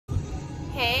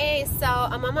Hey, so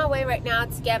I'm on my way right now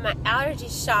to get my allergy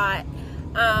shot.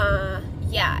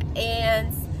 Yeah,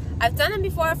 and I've done them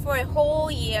before for a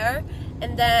whole year,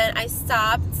 and then I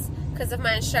stopped because of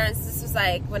my insurance. This was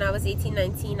like when I was 18,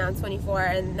 19, now I'm 24,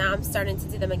 and now I'm starting to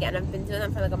do them again. I've been doing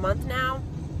them for like a month now,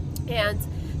 and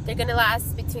they're gonna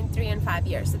last between 3 and 5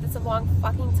 years, so that's a long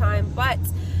fucking time, but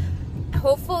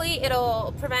hopefully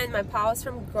it'll prevent my polyps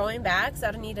from growing back, so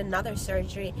I don't need another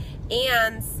surgery.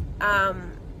 And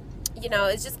you know,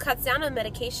 it just cuts down on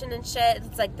medication and shit.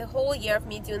 It's like the whole year of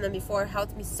me doing them before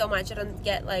helped me so much. I don't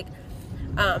get like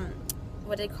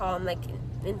what do they call them, like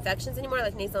infections anymore,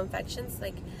 like nasal infections.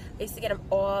 Like I used to get them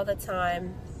all the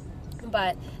time,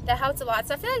 but that helps a lot.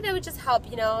 So I feel like that would just help,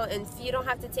 you know, and if you don't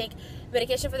have to take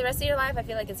medication for the rest of your life, I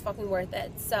feel like it's fucking worth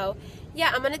it. So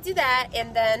yeah, I'm gonna do that,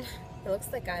 and then it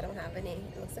looks like I don't have any.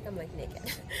 It looks like I'm like naked.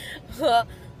 Well,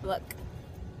 look.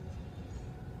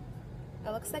 It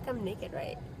looks like I'm naked,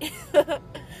 right?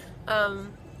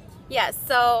 Yeah,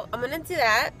 so I'm gonna do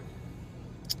that,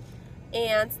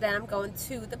 and then I'm going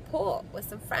to the pool with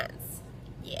some friends.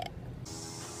 Yeah.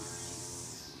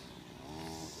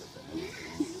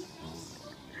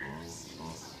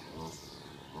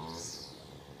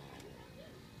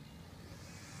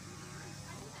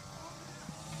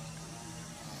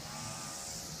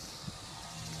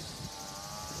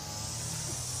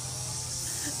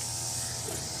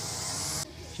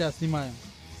 Сейчас снимаем.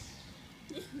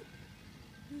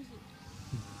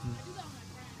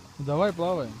 Ну, давай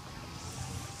плаваем.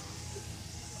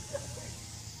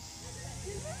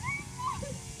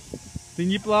 Ты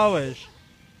не плаваешь.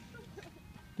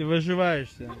 Ты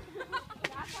выживаешься.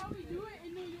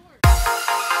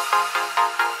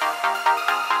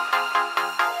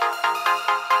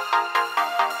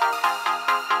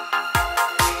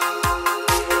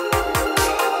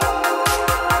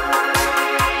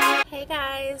 Hey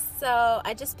guys, so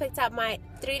I just picked up my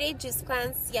 3-day juice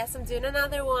cleanse. Yes, I'm doing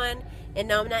another one, and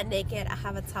no, I'm not naked. I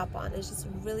have a top on. It's just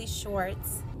really short,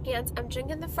 and I'm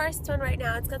drinking the first one right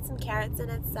now. It's got some carrots in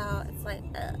it, so it's like,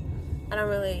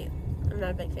 I'm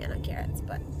not a big fan of carrots,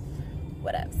 but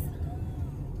whatevs.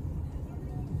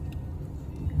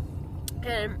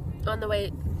 And I'm on the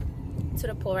way to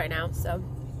the pool right now, so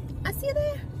I'll see you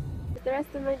there. The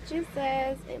rest of my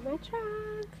juices in my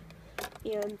truck,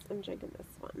 and I'm drinking this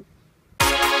one.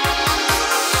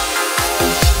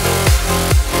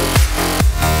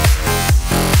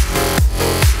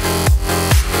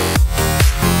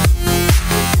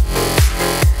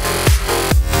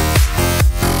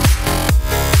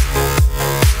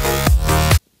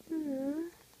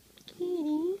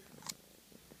 Kitty.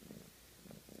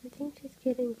 I think she's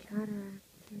getting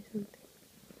cataracts or something.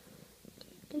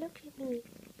 Look at me.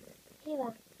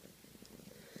 Eva.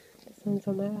 This one's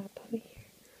on my lap over here.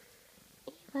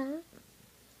 Eva.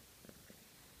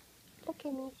 Look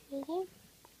at me, sweetie.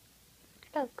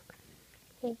 Look.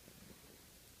 Hey.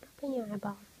 Open your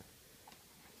eyeballs.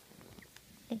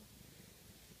 Hey.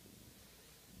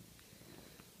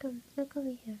 Come, look over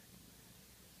here.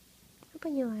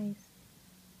 Open your eyes.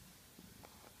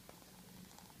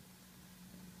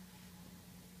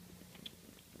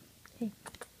 Hey.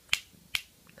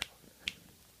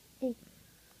 Hey.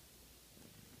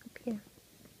 Up here.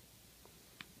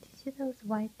 Do you see those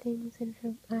white things in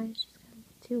her eyes? She's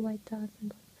got 2 white dots in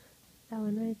both. That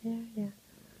one right there? Yeah.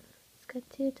 It's got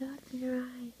 2 dots in her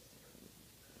eyes.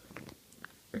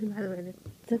 And by the way,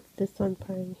 that's this one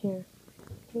pouring here.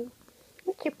 Okay?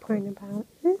 What you pouring about?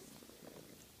 Hmm?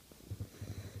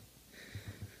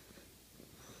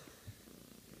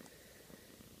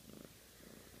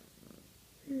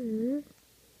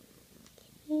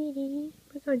 Katie,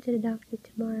 we're going to the doctor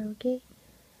tomorrow, okay?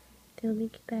 They'll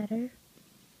make it better.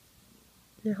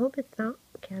 And I hope it's not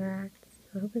cataracts.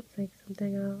 I hope it's like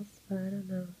something else, but I don't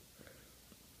know.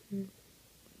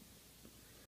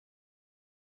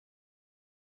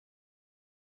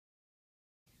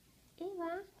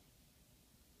 Eva?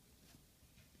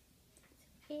 It's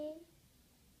okay.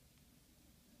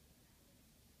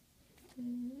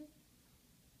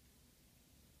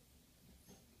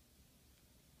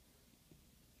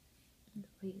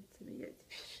 Wait, it's me.